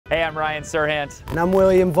Hey, I'm Ryan Serhant. And I'm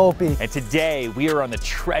William Volpe. And today we are on the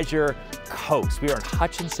Treasure Coast. We are on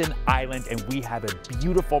Hutchinson Island and we have a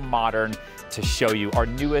beautiful modern to show you, our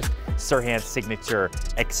newest Serhant signature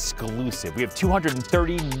exclusive. We have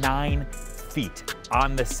 239 feet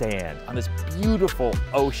on the sand, on this beautiful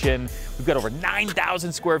ocean. We've got over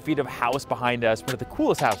 9,000 square feet of house behind us. One of the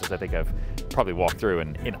coolest houses I think I've probably walked through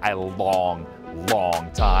in a long,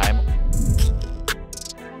 long time.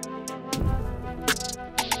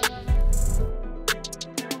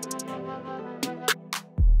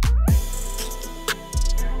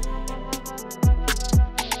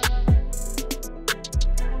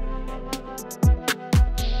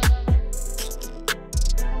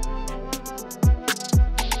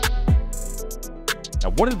 Now,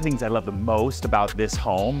 one of the things I love the most about this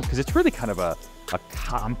home, because it's really kind of a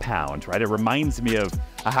compound, right? It reminds me of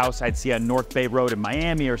a house I'd see on North Bay Road in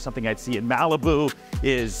Miami or something I'd see in Malibu,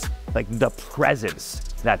 is like the presence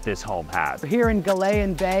that this home has. Here in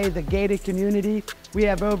Galleon Bay, the gated community, we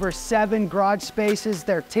have over 7 garage spaces.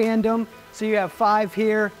 They're tandem. So you have 5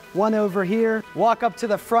 here, 1 over here. Walk up to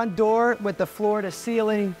the front door with the floor to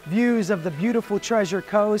ceiling views of the beautiful Treasure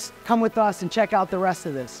Coast. Come with us and check out the rest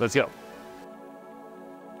of this. Let's go.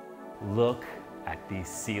 Look at these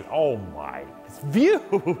seals. Oh my, this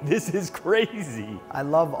view, this is crazy. I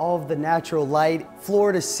love all of the natural light,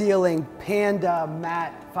 floor to ceiling, panda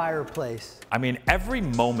matte fireplace. I mean, every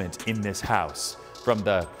moment in this house, from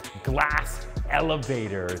the glass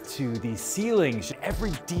elevator to the ceilings,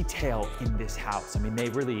 every detail in this house, I mean, they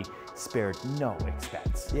really spared no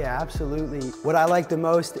expense. Yeah, absolutely. What I like the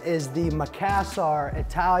most is the Macassar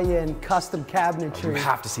Italian custom cabinetry. You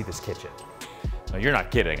have to see this kitchen. No, you're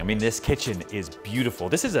not kidding. I mean, this kitchen is beautiful.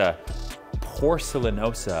 This is a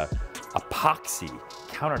porcelanosa epoxy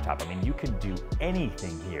countertop. I mean, you can do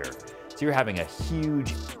anything here. So you're having a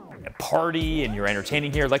huge party and you're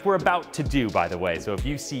entertaining here, like we're about to do, by the way. So if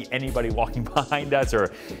you see anybody walking behind us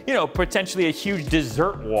or, you know, potentially a huge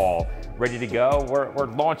dessert wall ready to go, we're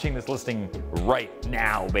launching this listing right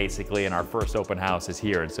now, basically, and our first open house is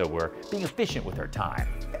here. And so we're being efficient with our time.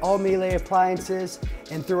 All Miele appliances,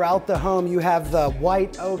 and throughout the home you have the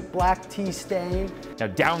white oak black tea stain. Now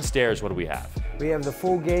downstairs, what do we have? We have the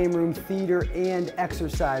full game room, theater, and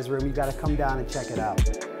exercise room. You gotta come down and check it out.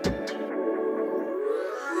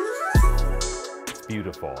 It's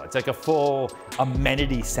beautiful. It's like a full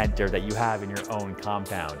amenity center that you have in your own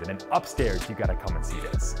compound. And then upstairs, you gotta come and see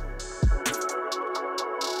this.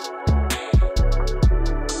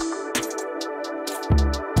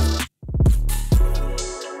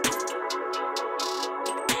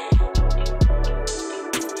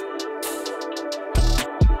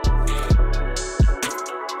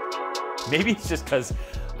 Maybe it's just because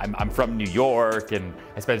I'm from New York and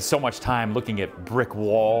I spend so much time looking at brick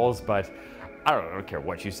walls, but I don't care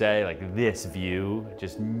what you say, like this view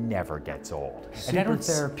just never gets old. Super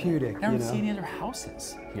therapeutic, I don't see any other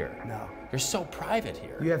houses here. No. You're so private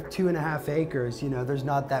here. You have 2.5 acres, you know, there's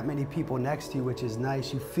not that many people next to you, which is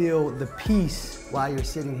nice. You feel the peace while you're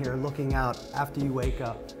sitting here looking out after you wake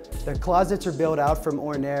up. The closets are built out from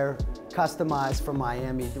Ornair, customized from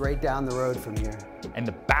Miami, right down the road from here. And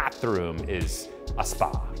the bathroom is a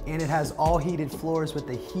spa. And it has all heated floors with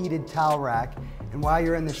a heated towel rack. And while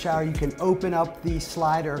you're in the shower, you can open up the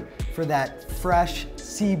slider for that fresh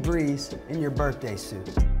sea breeze in your birthday suit.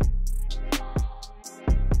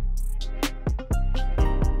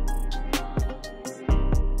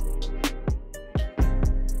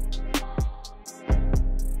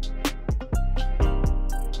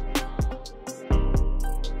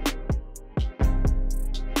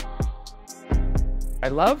 I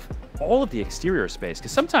love all of the exterior space,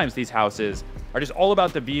 because sometimes these houses are just all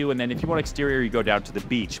about the view, and then if you want exterior, you go down to the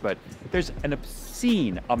beach, but there's an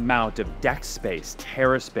obscene amount of deck space,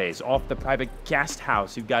 terrace space, off the private guest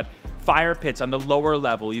house. You've got fire pits on the lower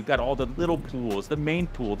level, you've got all the little pools, the main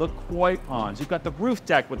pool, the koi ponds, you've got the roof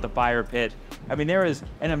deck with the fire pit. I mean, there is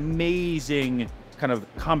an amazing kind of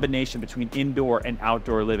combination between indoor and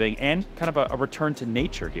outdoor living and kind of a return to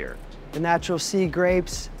nature here. The natural sea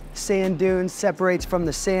grapes, sand dunes separates from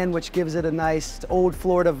the sand, which gives it a nice old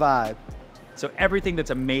Florida vibe. So everything that's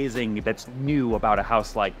amazing, that's new about a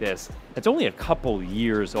house like this, that's only a couple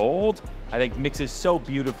years old, I think mixes so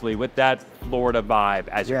beautifully with that Florida vibe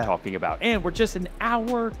as you're talking about. And we're just an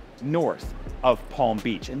hour north of Palm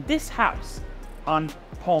Beach. And this house on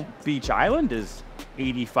Palm Beach Island is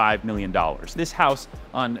 $85 million. This house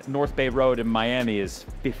on North Bay Road in Miami is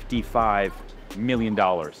 $55 million.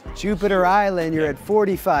 Jupiter Island, you're at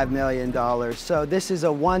 $45 million. So this is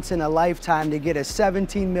a once in a lifetime to get a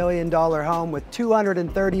 $17 million home with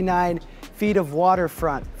 239 feet of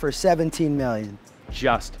waterfront for $17 million.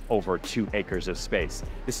 just over 2 acres of space.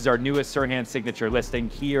 This is our newest Serhant signature listing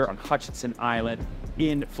here on Hutchinson Island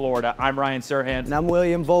in Florida. I'm Ryan Serhant. And I'm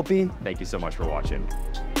William Volpe. Thank you so much for watching.